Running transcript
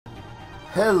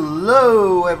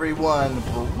Hello everyone,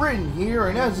 Bren here,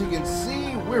 and as you can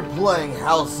see, we're playing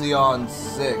Halcyon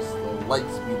 6, the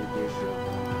Lightspeed edition.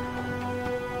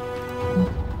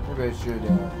 Maybe I should,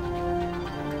 there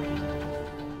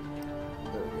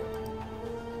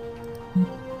we go.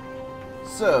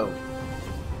 So,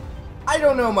 I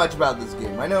don't know much about this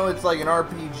game. I know it's like an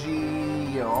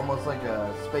RPG, almost like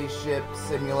a spaceship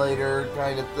simulator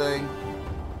kind of thing.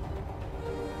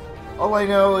 All I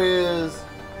know is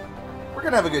we're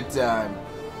gonna have a good time.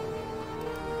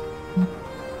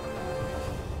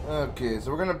 Okay,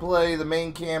 so we're gonna play the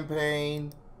main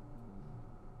campaign,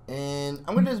 and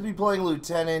I'm gonna just be playing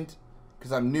Lieutenant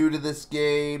because I'm new to this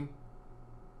game.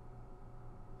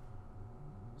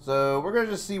 So we're gonna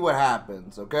just see what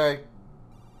happens, okay?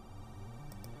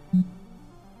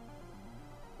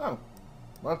 Oh,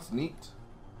 that's neat.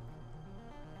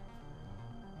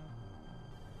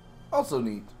 Also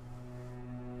neat.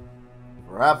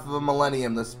 For half of a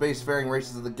millennium, the spacefaring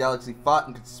races of the galaxy fought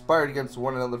and conspired against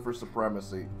one another for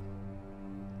supremacy.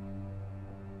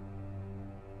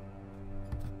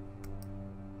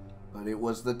 But it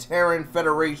was the Terran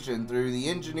Federation, through the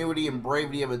ingenuity and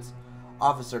bravery of its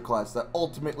officer class, that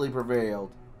ultimately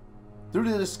prevailed.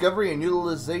 Through the discovery and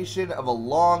utilization of a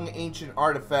long ancient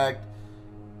artifact,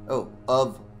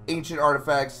 of ancient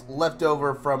artifacts left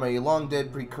over from a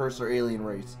long-dead precursor alien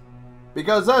race.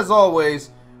 Because, as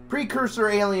always, precursor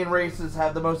alien races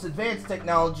have the most advanced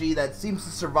technology that seems to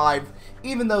survive,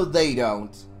 even though they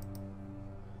don't.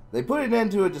 They put an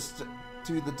end to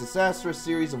the disastrous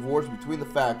series of wars between the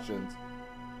factions.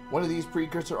 One of these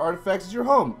precursor artifacts is your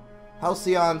home,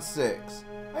 Halcyon 6.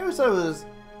 I always thought it was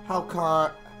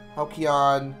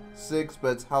Halcyon 6, but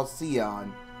it's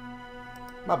Halcyon.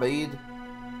 My bad.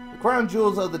 The crown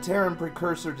jewels of the Terran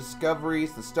precursor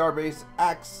discoveries, the starbase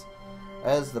acts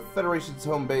as the Federation's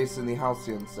home base in the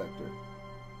Halcyon sector.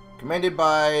 Commanded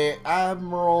by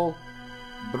Admiral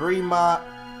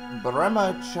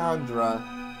Brahmachandra,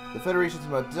 the Federation's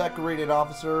most decorated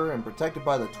officer, and protected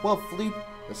by the 12th Fleet,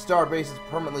 the starbase is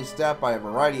permanently staffed by a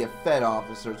variety of Fed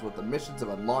officers with the missions of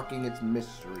unlocking its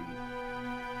mystery.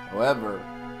 However,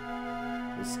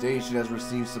 the station has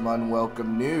received some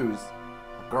unwelcome news.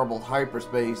 A garbled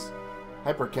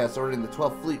hypercast ordering the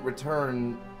 12th Fleet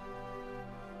return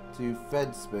to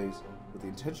Fed space with the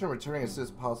intention of returning as soon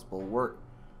as possible.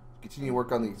 Continue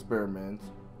work on the experiment.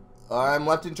 I'm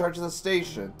left in charge of the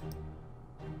station.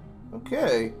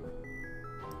 Okay.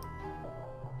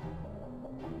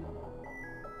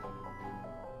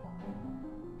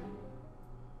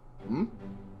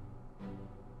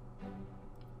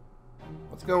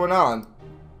 What's going on?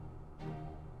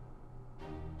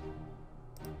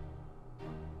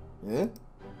 Yeah?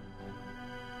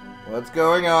 What's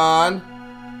going on?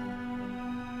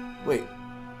 Wait.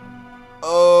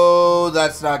 Oh,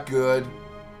 that's not good.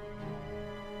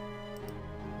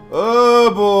 Oh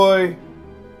boy.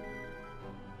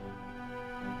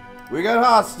 We got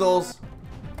hostiles.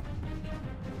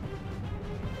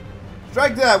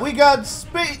 Strike that. We got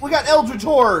Eldritch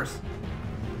Horrors.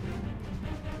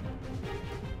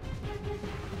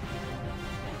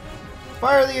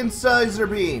 Fire the incisor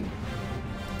beam.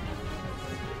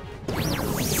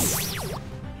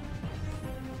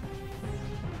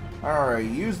 Alright,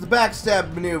 use the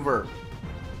backstab maneuver.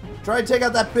 Try to take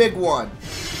out that big one.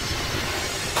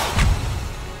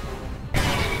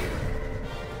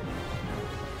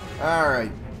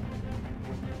 Alright.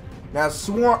 Now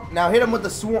hit him with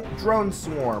the drone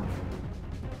swarm.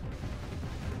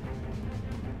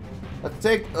 Let's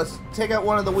take out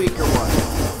one of the weaker ones.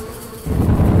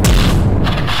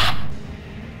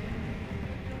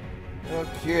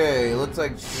 Okay, looks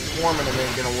like swarming him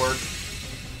ain't gonna work.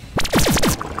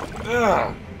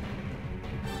 Ugh.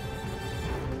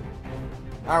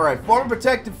 Alright, form a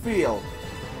protective field.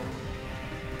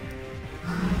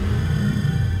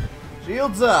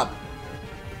 Shields up.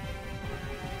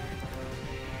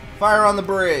 Fire on the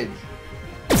bridge.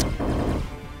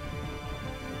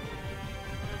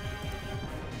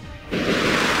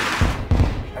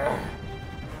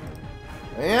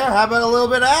 Yeah, how about a little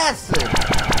bit of acid?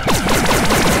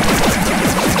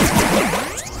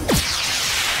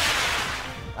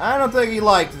 I don't think he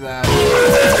liked that.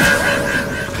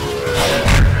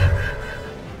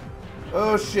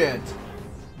 Oh shit.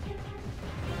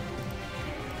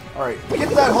 Alright, get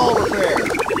that hull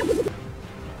repaired.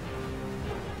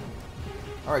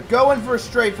 Alright, go in for a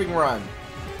strafing run.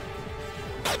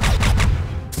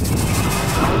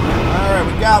 Alright,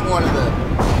 we got one of them.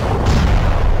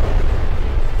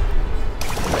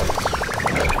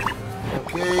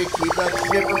 Okay, keep that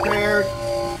ship repaired.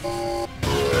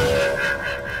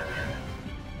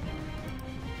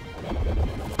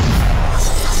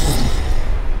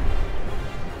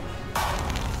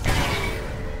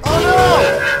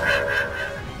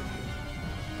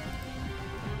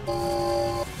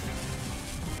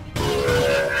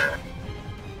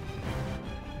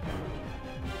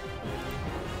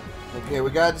 Okay, we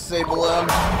gotta disable him.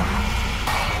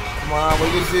 Come on, we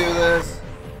can do this.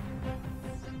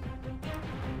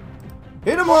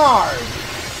 Hit him hard!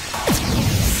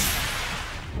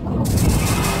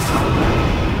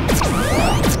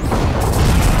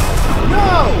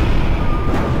 No!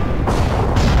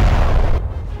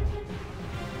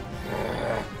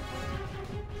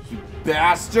 You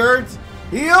bastards!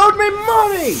 He owed me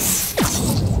money!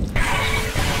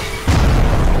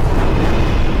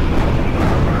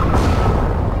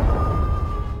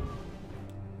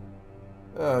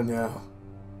 Oh no.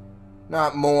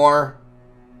 Not more.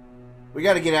 We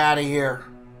gotta get out of here.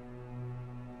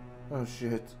 Oh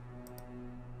shit.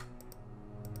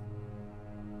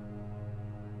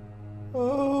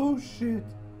 Oh shit.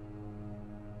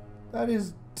 That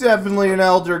is definitely an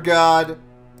elder god.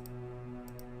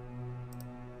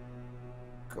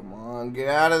 Come on, get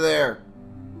out of there.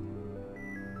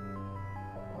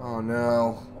 Oh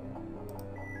no.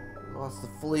 Lost the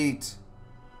fleet.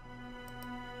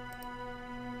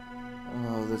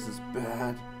 Oh, this is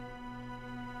bad.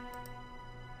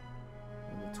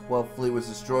 The 12th fleet was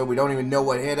destroyed. We don't even know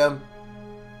what hit him.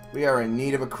 We are in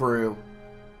need of a crew.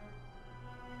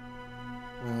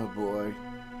 Oh boy.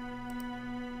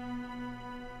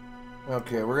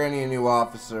 Okay, we're gonna need a new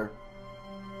officer.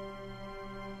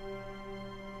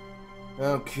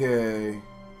 Okay.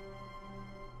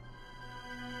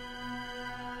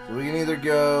 So we can either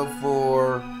go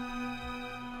for...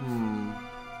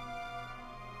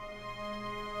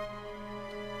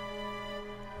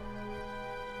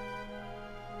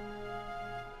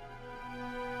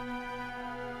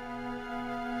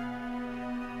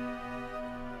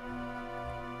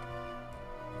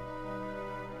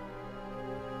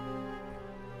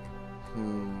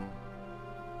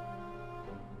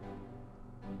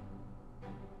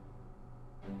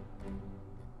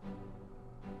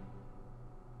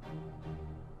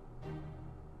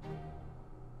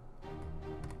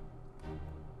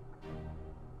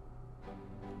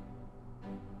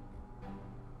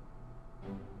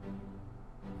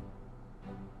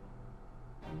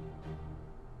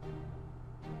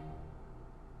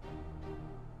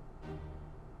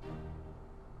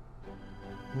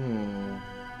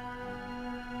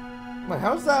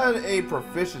 How's that a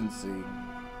proficiency?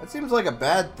 That seems like a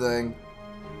bad thing.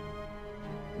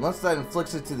 Unless that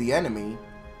inflicts it to the enemy.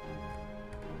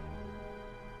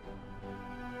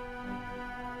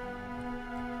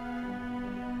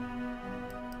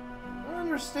 I don't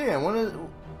understand. What is...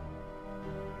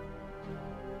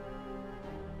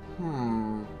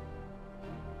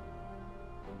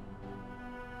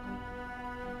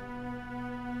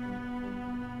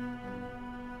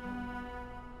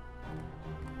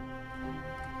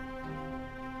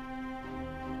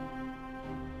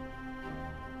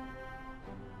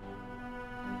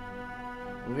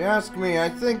 If you ask me, I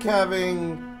think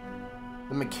having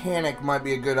the mechanic might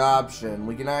be a good option.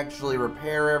 We can actually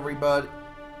repair everybody,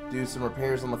 do some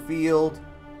repairs on the field.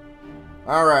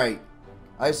 Alright.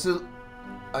 I sold.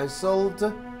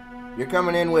 You're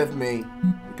coming in with me.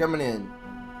 You're coming in.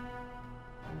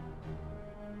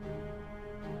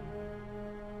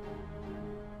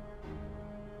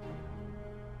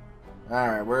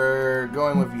 Alright, we're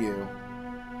going with you.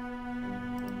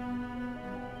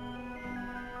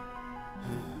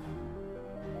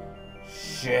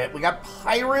 Shit, we got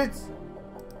pirates?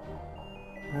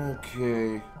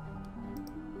 Okay.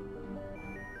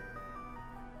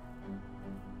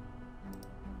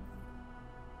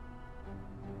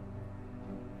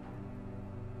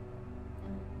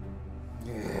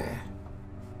 Yeah.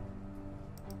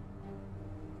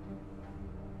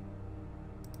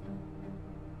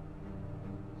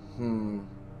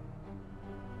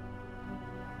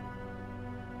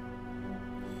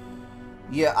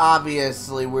 Yeah,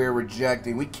 obviously we're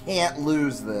rejecting. We can't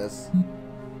lose this.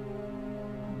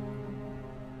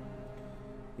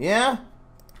 Yeah?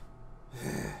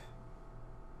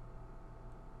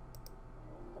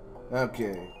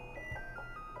 Okay.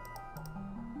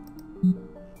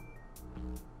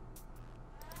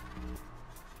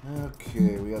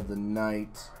 Okay, we have the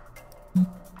knight.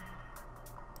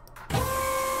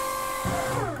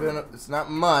 It's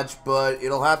not much, but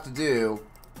it'll have to do.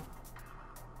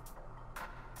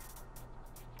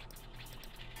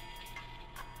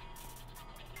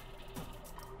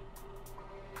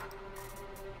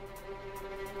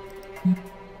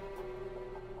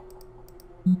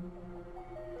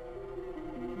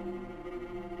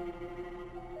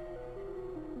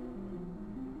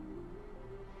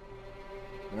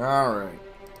 All right.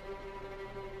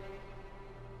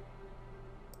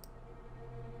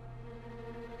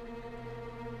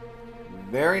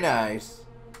 Very nice.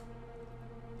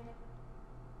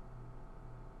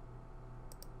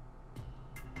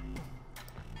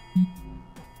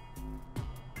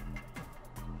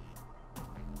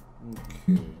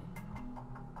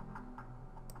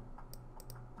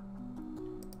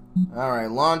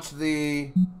 Alright, launch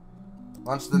the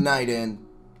night in.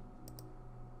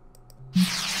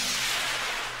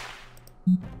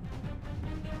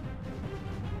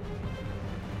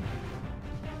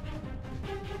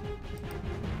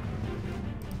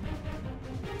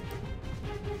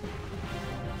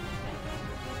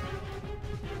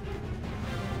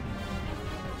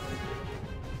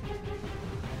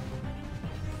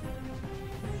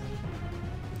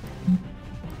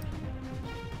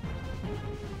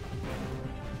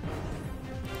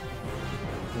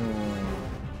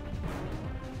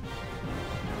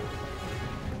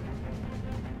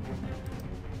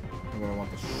 We're gonna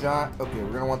want the shock. Okay,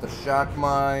 we're gonna want the shock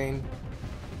mine.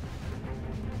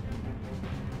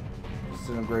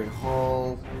 Disintegrate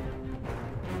hull.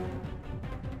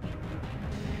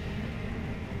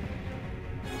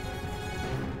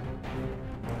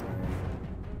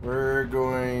 We're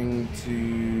going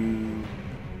to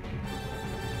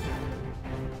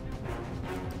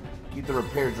keep the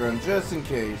repair drone just in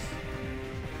case.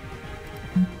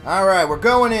 Alright, we're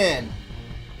going in.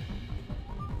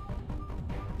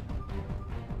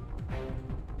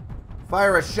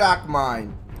 Fire a shock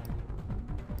mine.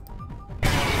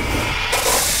 Yeah,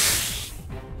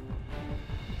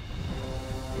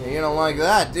 you don't like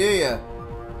that, do you?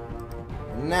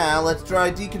 Now let's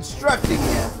try deconstructing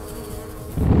you.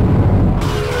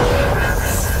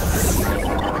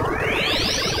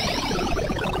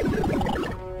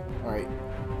 Alright.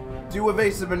 Do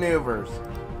evasive maneuvers.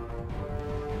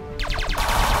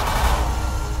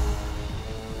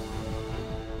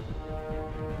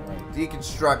 Alright,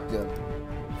 deconstruct him.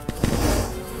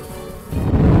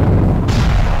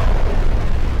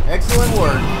 Excellent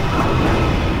work.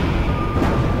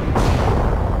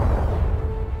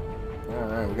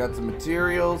 Alright, we got some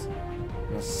materials.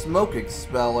 And a smoke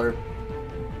expeller.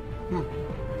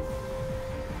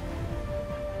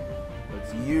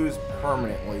 Let's use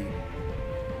permanently.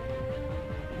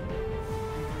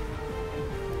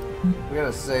 We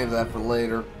gotta save that for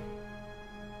later.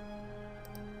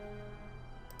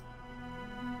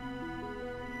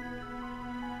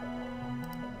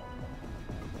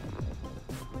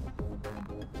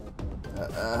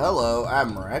 Hello,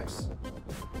 I'm Rex.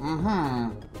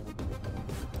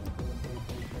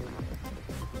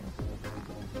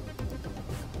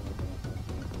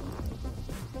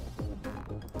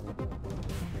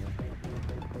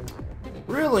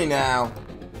 Really now?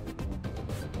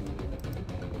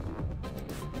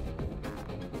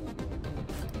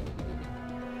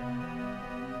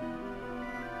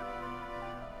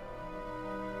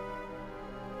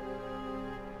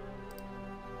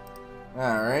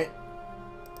 Alright.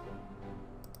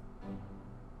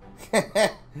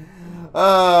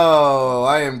 Oh,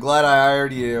 I am glad I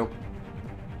hired you.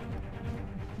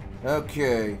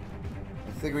 Okay.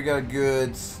 I think we got a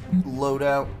good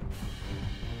loadout.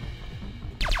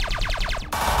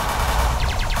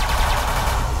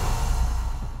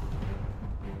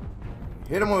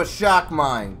 Hit him with a shock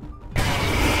mine.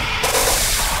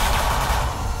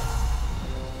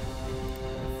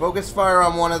 Focus fire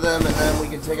on one of them, and then we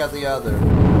can take out the other.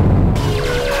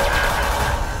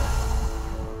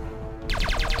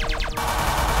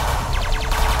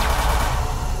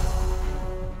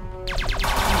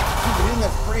 Keep hitting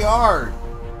us pretty hard.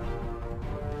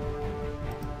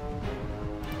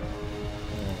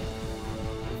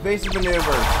 Evasive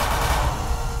maneuver.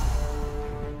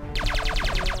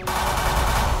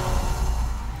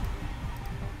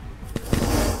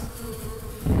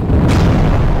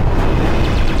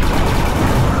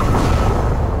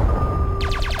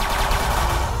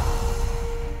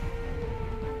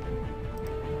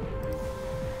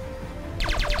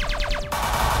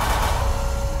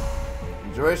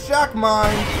 Enjoy a shock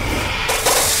mine.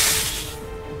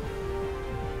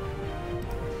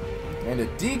 And a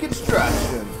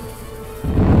deconstruction.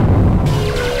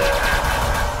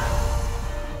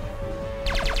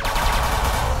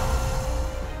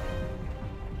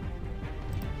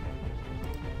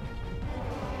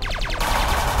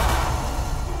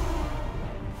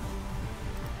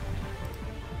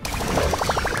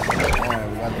 Alright,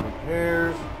 we got the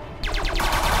repairs.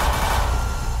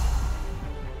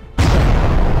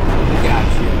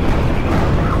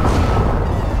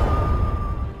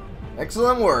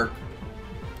 Excellent work.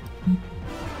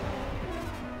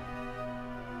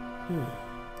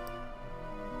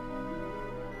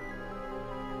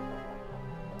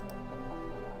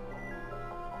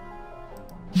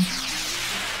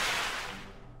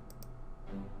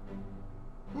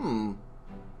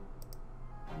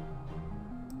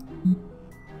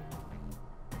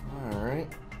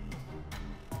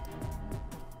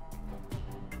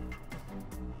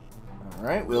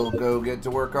 Alright, we'll go get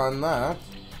to work on that.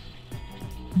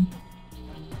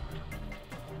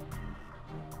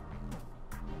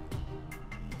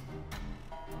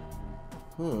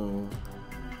 Alright,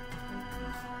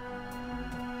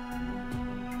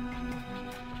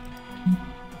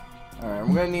 I'm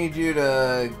gonna need you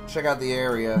to check out the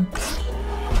area.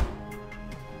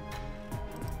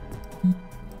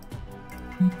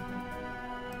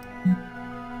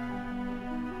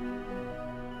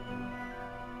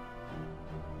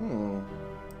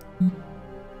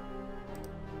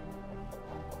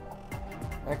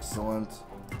 Excellent.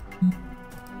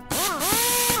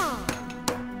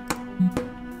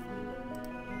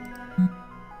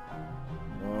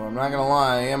 Well, I'm not gonna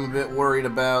lie, I am a bit worried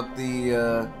about the,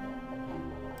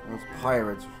 those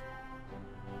pirates.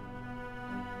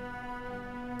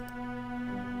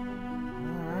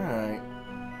 Alright.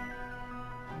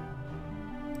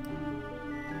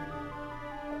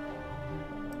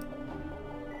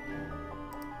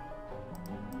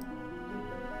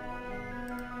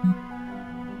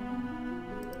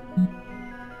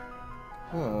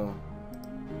 Oh.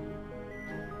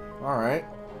 Alright.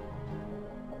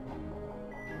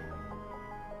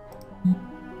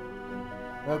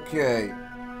 Okay.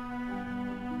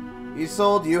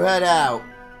 Isolde, you head out.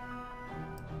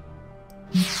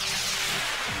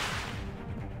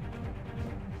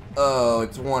 Oh,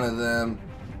 it's one of them.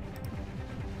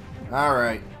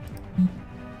 Alright.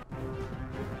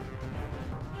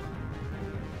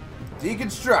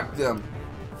 Deconstruct them.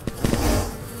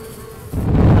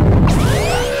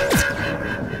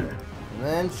 And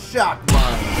then shock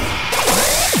mine.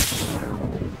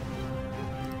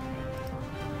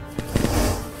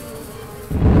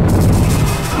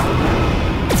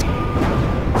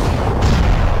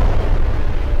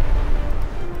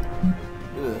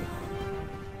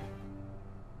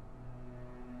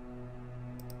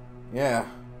 Yeah.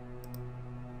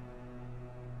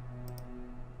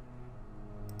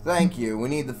 Thank you. We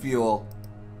need the fuel.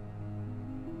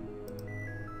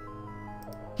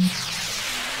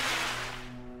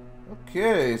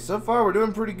 Okay, so far we're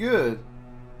doing pretty good.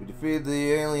 We defeated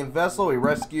the alien vessel. We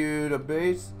rescued a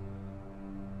base.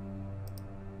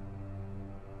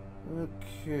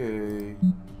 Okay.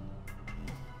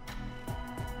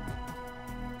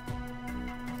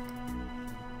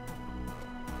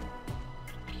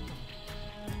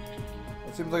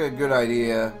 That seems like a good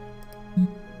idea.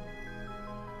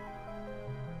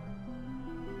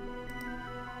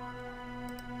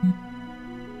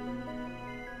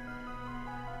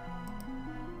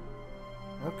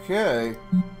 Okay.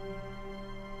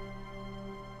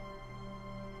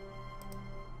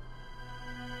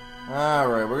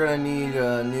 Alright, we're gonna need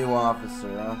a new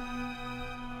officer,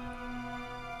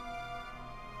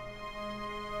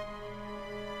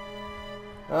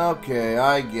 huh? Okay,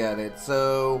 I get it.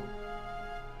 So,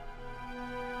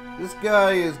 this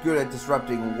guy is good at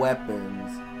disrupting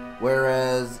weapons,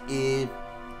 whereas if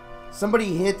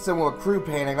somebody hits him with a crew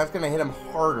panic, that's gonna hit him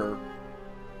harder.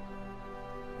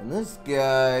 And this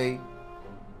guy...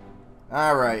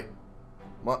 Alright.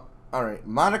 Alright,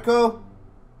 Monaco,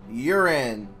 you're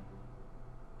in.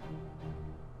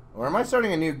 Or am I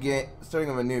starting a new game, starting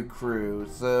with a new crew?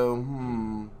 So,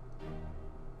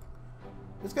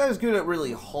 this guy's good at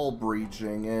really hull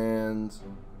breaching, and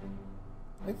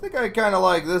I think I kind of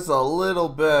like this a little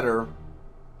better.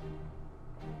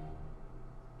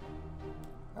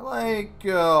 I like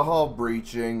hull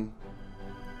breaching.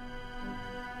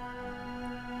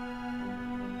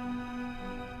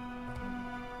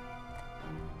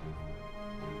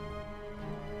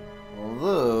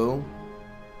 Although,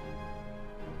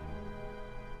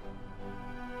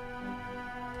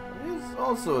 it is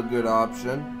also a good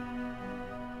option.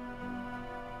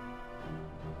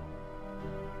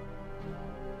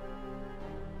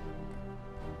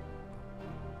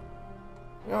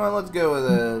 You know what, let's go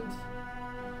with it.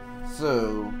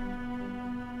 So,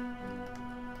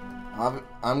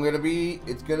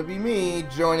 it's gonna be me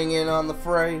joining in on the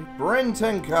fray. Bren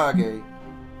Tenkage.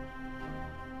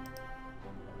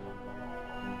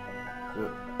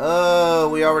 Oh,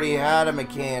 we already had a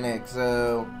mechanic,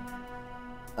 so...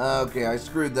 Okay, I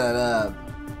screwed that up.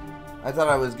 I thought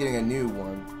I was getting a new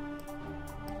one.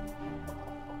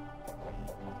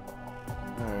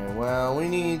 Alright, well, we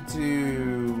need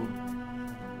to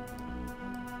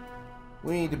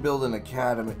build an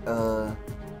academy. Alright,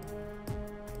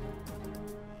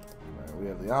 we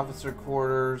have the officer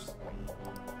quarters.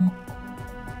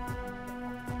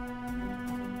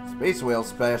 Space whale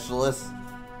specialist.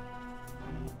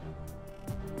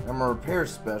 I'm a repair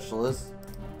specialist.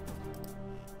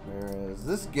 Whereas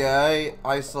this guy,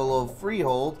 Isolo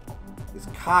Freehold, is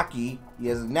cocky, he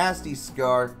has a nasty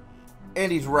scar,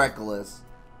 and he's reckless.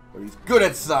 But he's good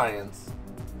at science.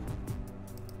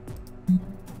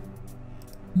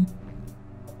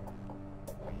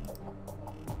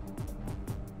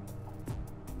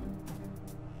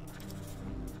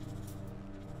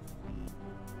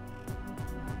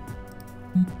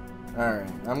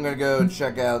 I'm gonna go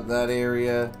check out that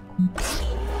area.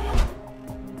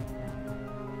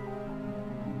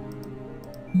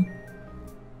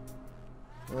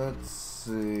 Let's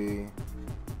see.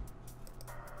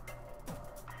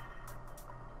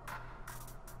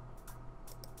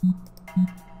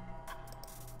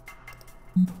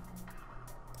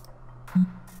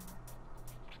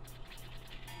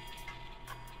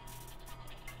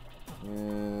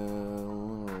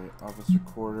 Officer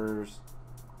quarters.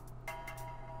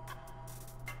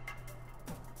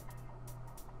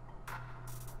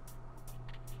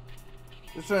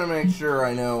 Just trying to make sure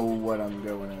I know what I'm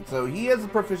going on. So he has the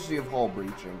proficiency of hull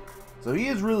breaching. So he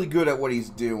is really good at what he's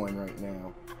doing right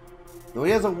now. Though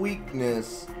he has a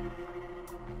weakness.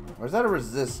 Or is that a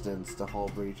resistance to hull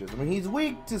breaches? I mean, he's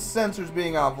weak to sensors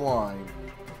being offline.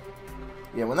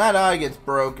 Yeah, when that eye gets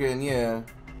broken, yeah.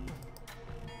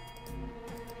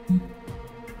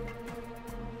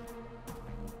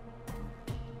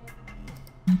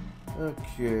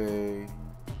 Okay.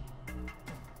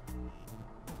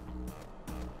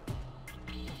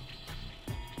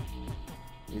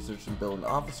 Research and build an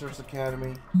officers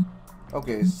academy.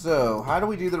 Okay, so how do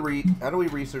we do the how do we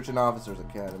research an officers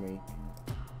academy?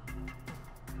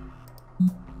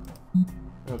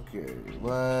 Okay,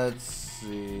 let's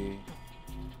see.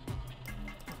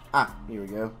 Ah, here we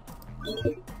go.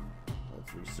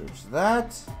 Let's research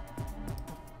that.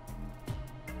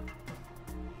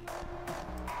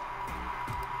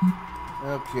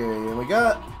 Okay, and we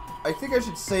got... I think I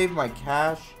should save my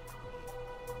cash.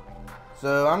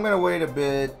 So I'm gonna wait a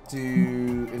bit to...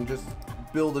 and just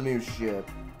build a new ship.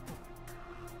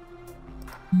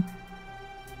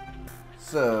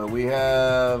 So, we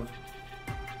have...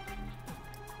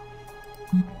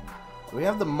 we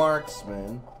have the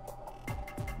marksman.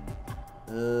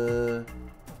 The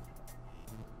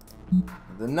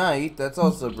knight, that's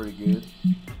also pretty good.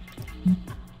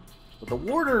 But the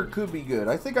warder could be good.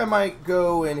 I think I might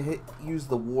go and use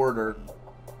the warder.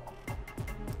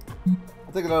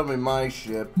 I think that'll be my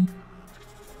ship.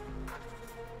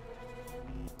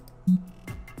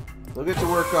 We'll get to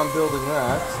work on building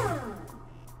that.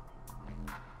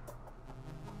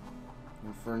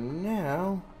 And for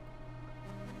now...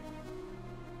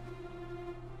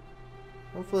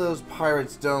 hopefully those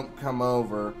pirates don't come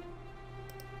over.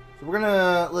 So we're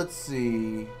gonna... let's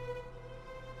see...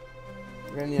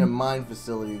 we're gonna need a mine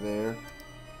facility there.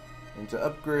 And to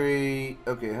upgrade...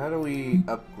 okay, how do we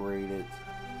upgrade it?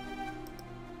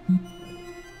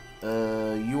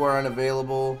 You are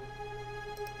unavailable.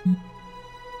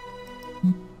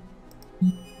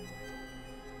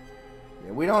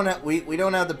 Yeah, we don't have we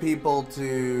don't have the people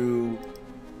to...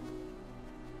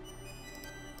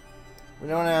 we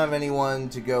don't have anyone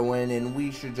to go in, and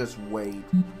we should just wait.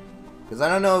 Because I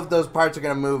don't know if those parts are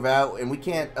going to move out, and we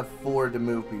can't afford to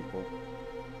move people.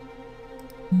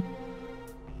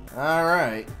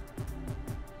 Alright.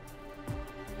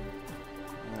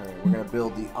 Alright, we're going to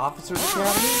build the Officers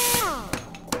Academy.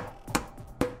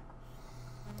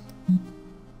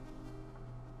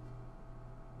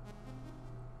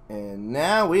 And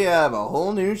now we have a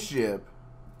whole new ship.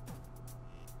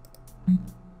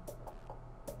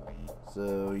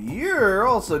 So you're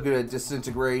also good at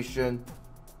disintegration.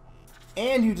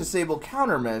 And you disable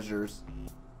countermeasures.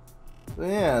 So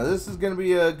yeah, this is going to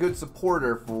be a good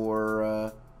supporter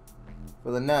for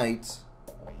the knights.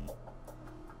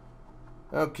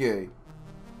 Okay.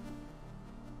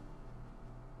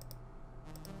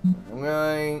 I'm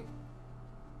going...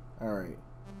 alright.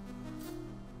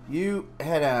 You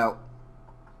head out.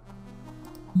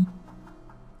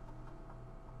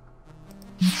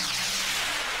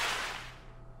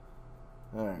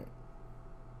 Alright.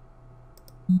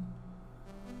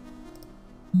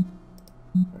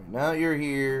 Alright, now you're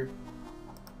here.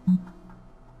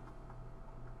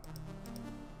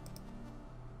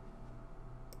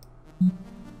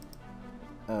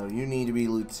 Oh, you need to be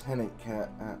Lieutenant Cat.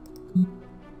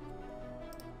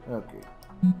 Okay.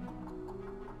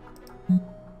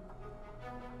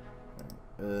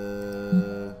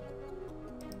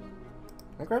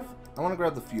 I want to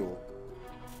grab the fuel.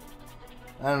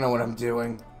 I don't know what I'm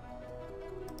doing.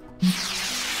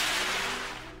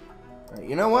 Alright,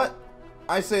 you know what?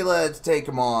 I say let's take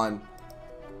them on.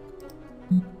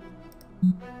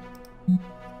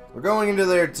 We're going into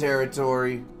their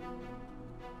territory.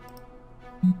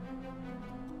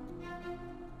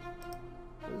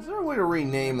 Is there a way to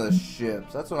rename the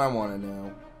ships? That's what I want to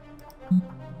know.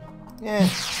 Yeah,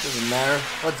 doesn't matter.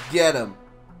 Let's get them.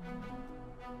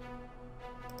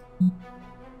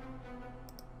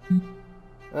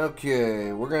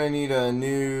 Okay, we're gonna need a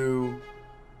new...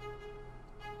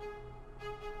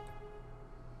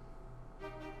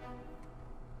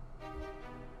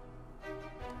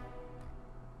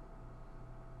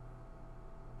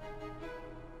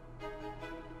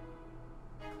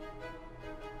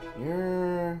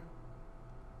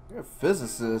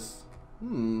 Physicist?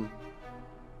 I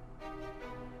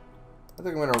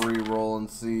think I'm gonna re-roll and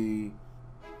see.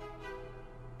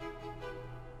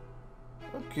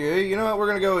 Okay, you know what? We're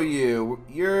gonna go with you.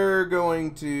 You're a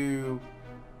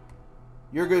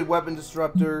good weapon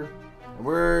disruptor. And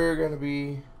you're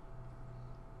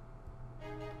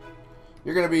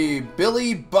gonna be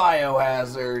Billy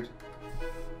Biohazard.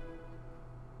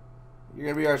 You're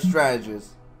gonna be our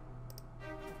strategist.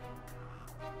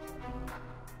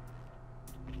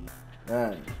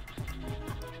 Alright.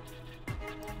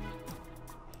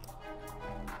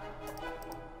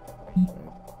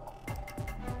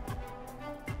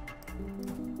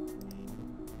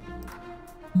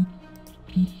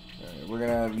 We're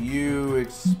gonna have you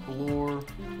explore.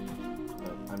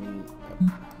 I mean,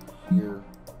 here.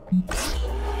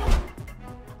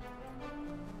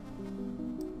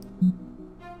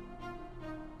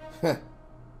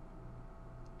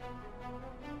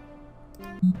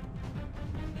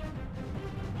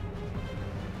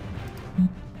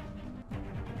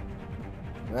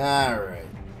 Alright.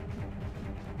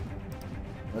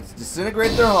 Let's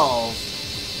disintegrate their hulls.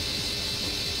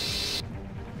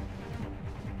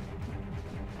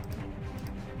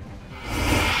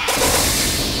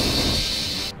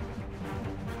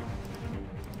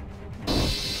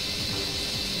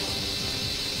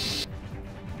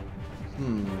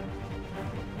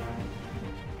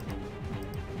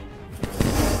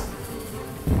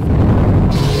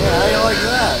 Yeah, how do you like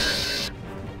that?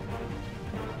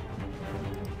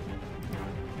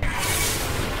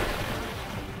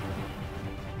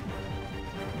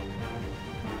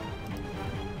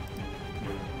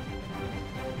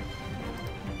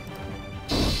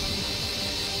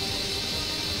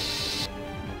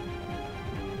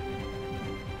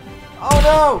 Oh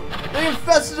no! They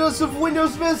infested us with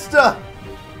Windows Vista!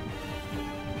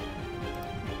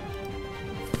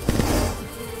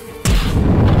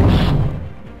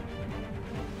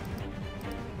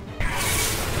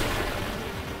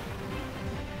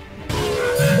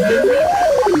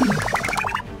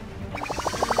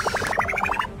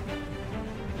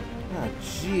 Ah,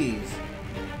 jeez.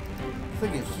 I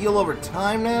think it heal over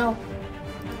time now?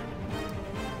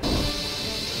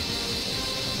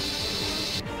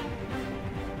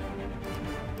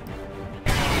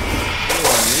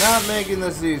 Not making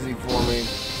this easy for me.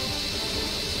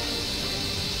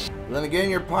 But then again,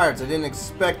 you're pirates. I didn't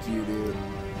expect you to.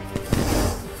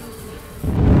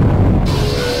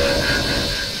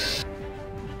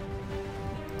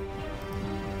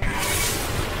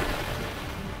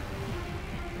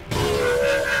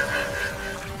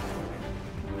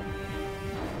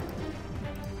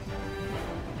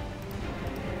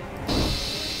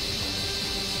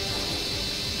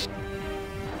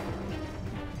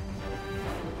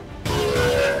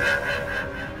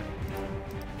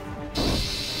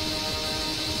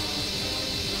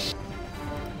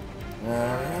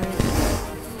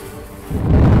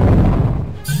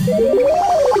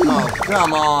 Oh,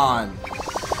 come on.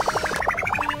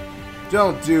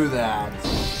 Don't do that.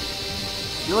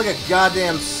 You're like a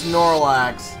goddamn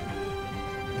Snorlax.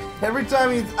 Every time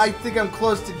I think I'm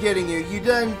close to getting you, you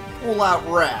then pull out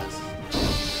rest.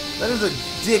 That is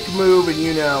a dick move and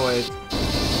you know it.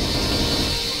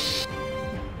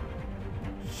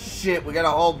 Shit, we got a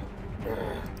whole...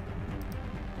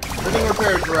 Living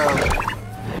repair drone.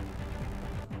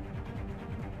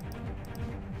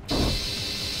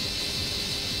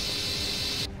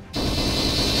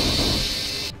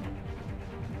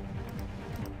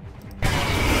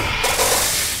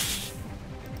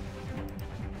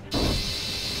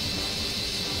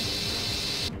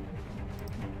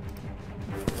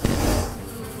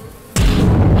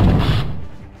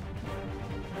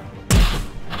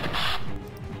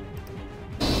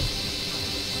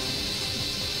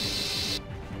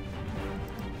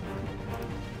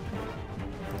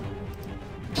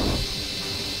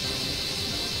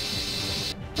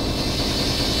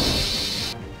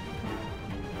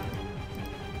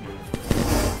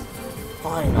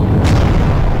 Finally.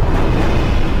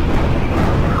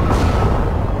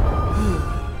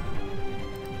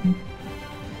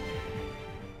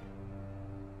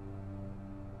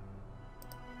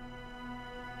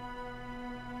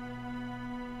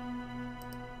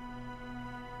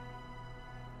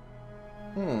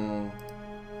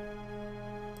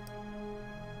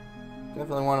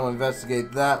 Definitely want to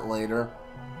investigate that later.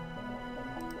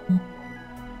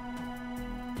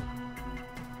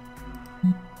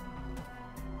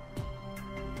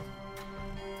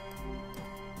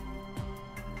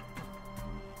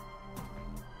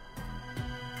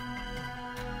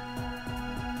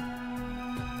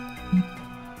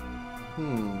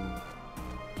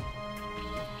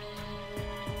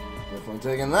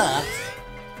 Ain't taking that.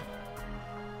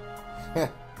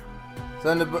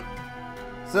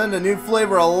 Send a new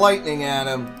flavor of lightning at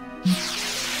him.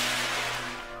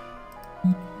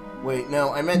 Wait,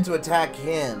 no, I meant to attack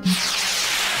him.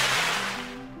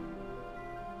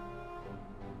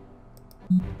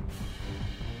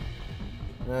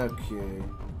 Okay.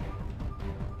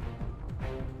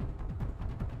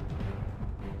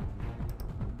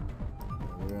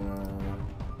 We're gonna...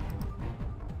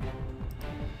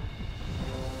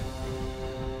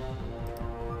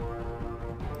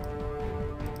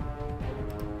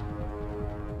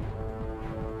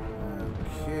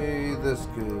 Okay, this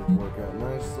could work out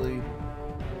nicely.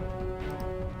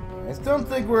 I still don't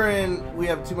think we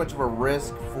have too much of a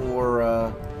risk for,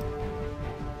 I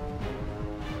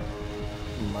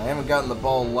haven't gotten the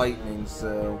ball lightning,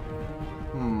 so...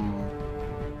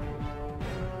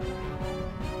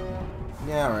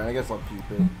 Yeah, alright, I guess I'll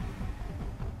keep it.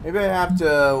 Maybe I have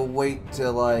to wait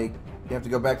till, like, you have to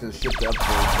go back to the ship to upgrade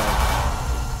that.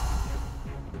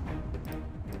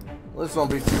 Well, this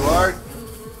won't be too hard.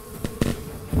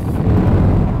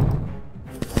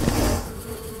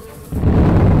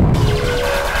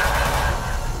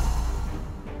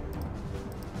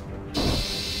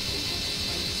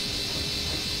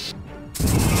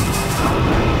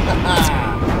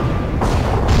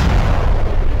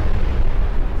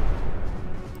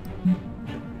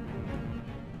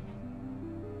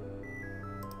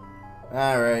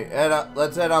 Alright,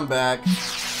 let's head on back.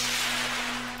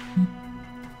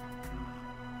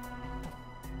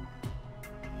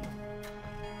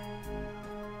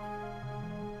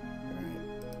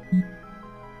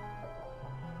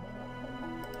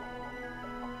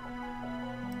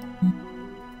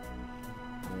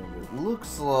 It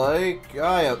looks like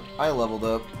I leveled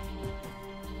up.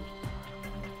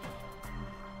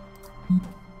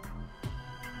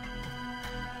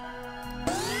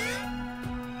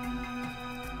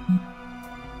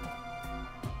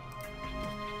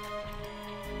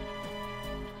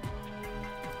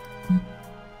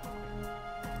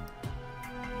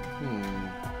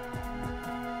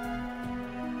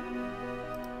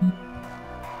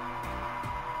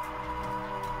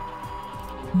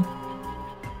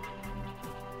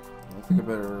 I think I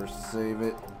better save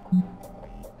it.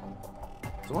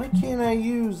 So why can't I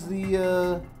use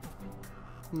the,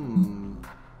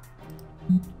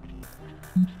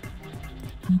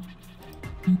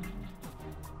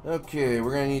 Okay,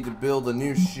 we're gonna need to build a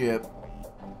new ship.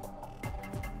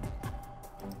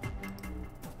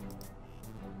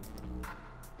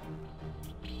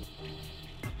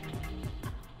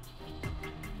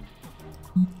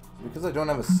 Because I don't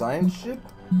have a science ship?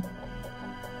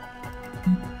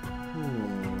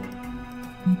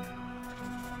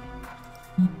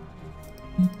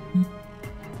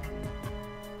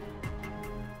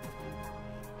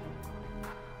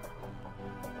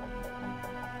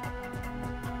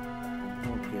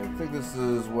 Okay, I think this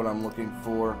is what I'm looking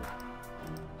for.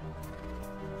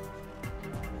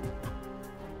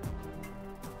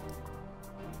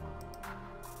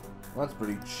 Well, that's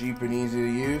pretty cheap and easy to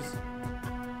use.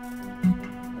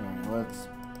 Let's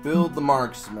build the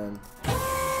marksman.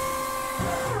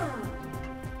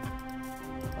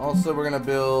 Also, we're gonna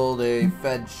build a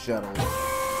fed shuttle.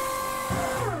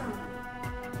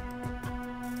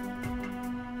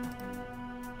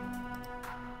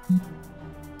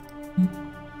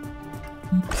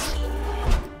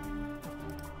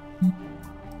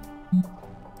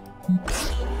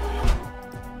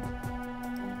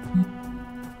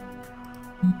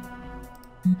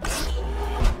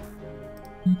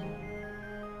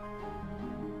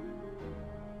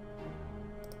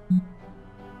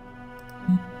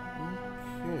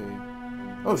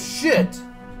 Oh shit!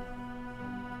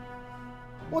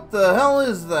 What the hell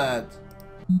is that?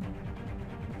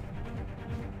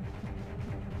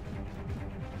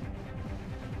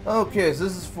 Okay, so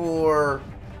this is for...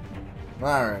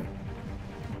 Alright.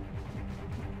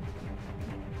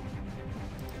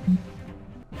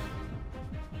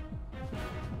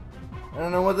 I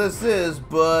don't know what this is,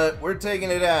 but we're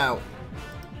taking it out.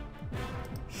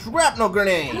 Shrapnel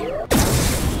grenade!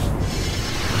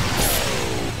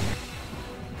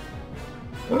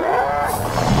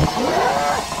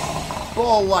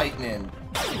 Ball lightning.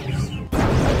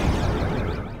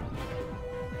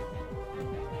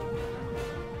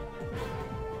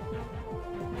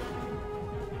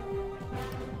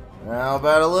 How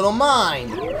about a little mine?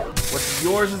 What's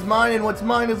yours is mine, and what's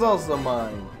mine is also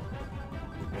mine.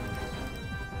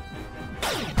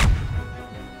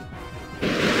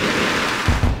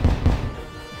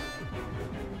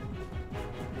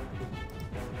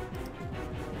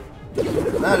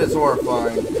 That is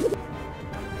horrifying.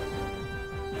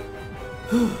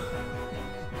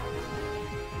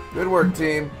 Good work,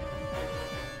 team.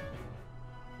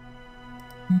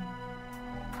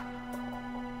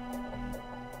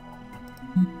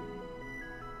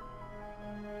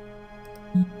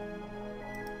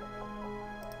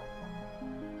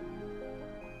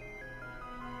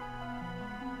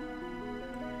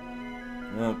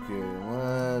 Okay,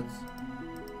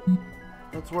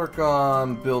 let's work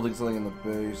on building something in the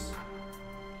base.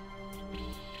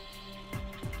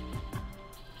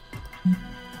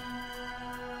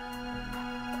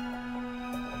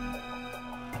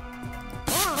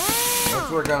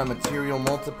 Let's work on a material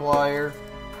multiplier.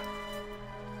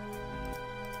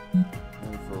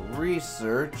 And for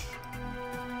research,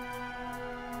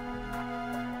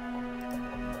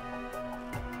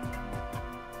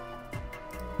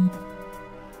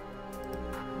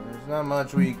 there's not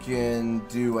much we can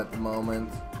do at the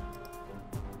moment.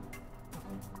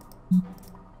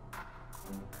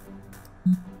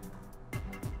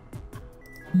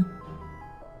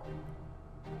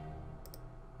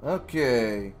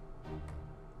 Okay.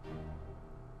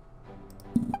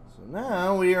 So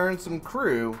now we earn some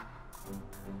crew.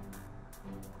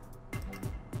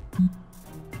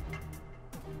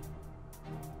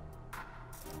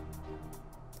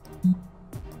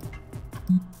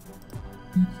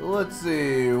 So let's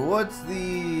see, what's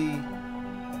the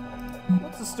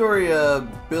story of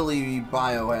Billy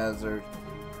Biohazard?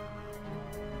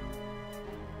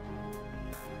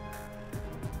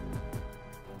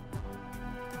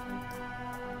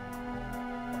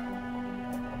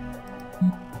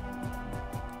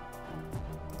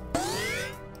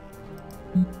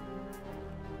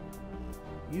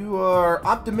 You are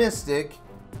optimistic,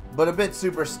 but a bit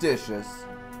superstitious.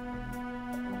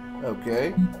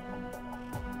 Okay.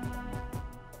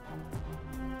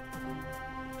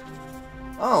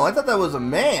 Oh, I thought that was a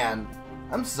man.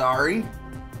 I'm sorry.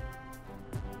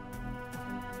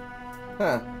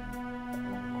 Huh.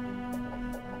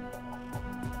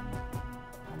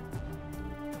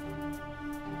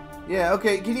 Yeah,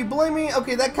 okay, can you blame me?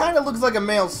 Okay, that kind of looks like a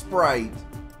male sprite.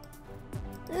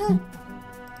 Yeah.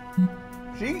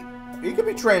 He could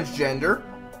be transgender.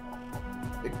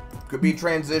 It could be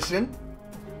transition.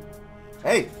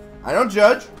 Hey, I don't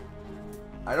judge.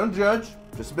 I don't judge.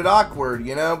 Just a bit awkward,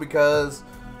 you know, because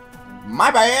my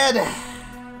bad.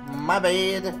 My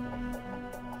bad.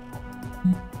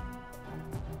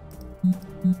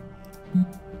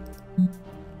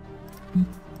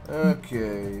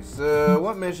 Okay, so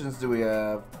what missions do we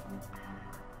have?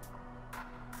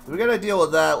 We gotta deal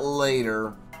with that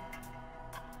later.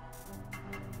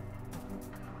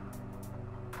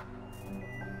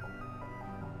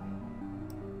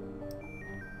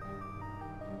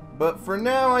 But for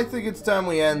now, I think it's time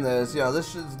we end this. You know,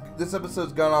 this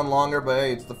episode's gone on longer, but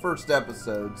hey, it's the first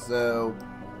episode, so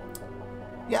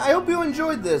yeah, I hope you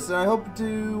enjoyed this, and I hope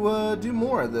to do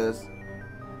more of this.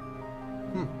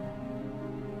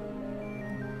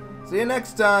 See you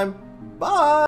next time. Bye!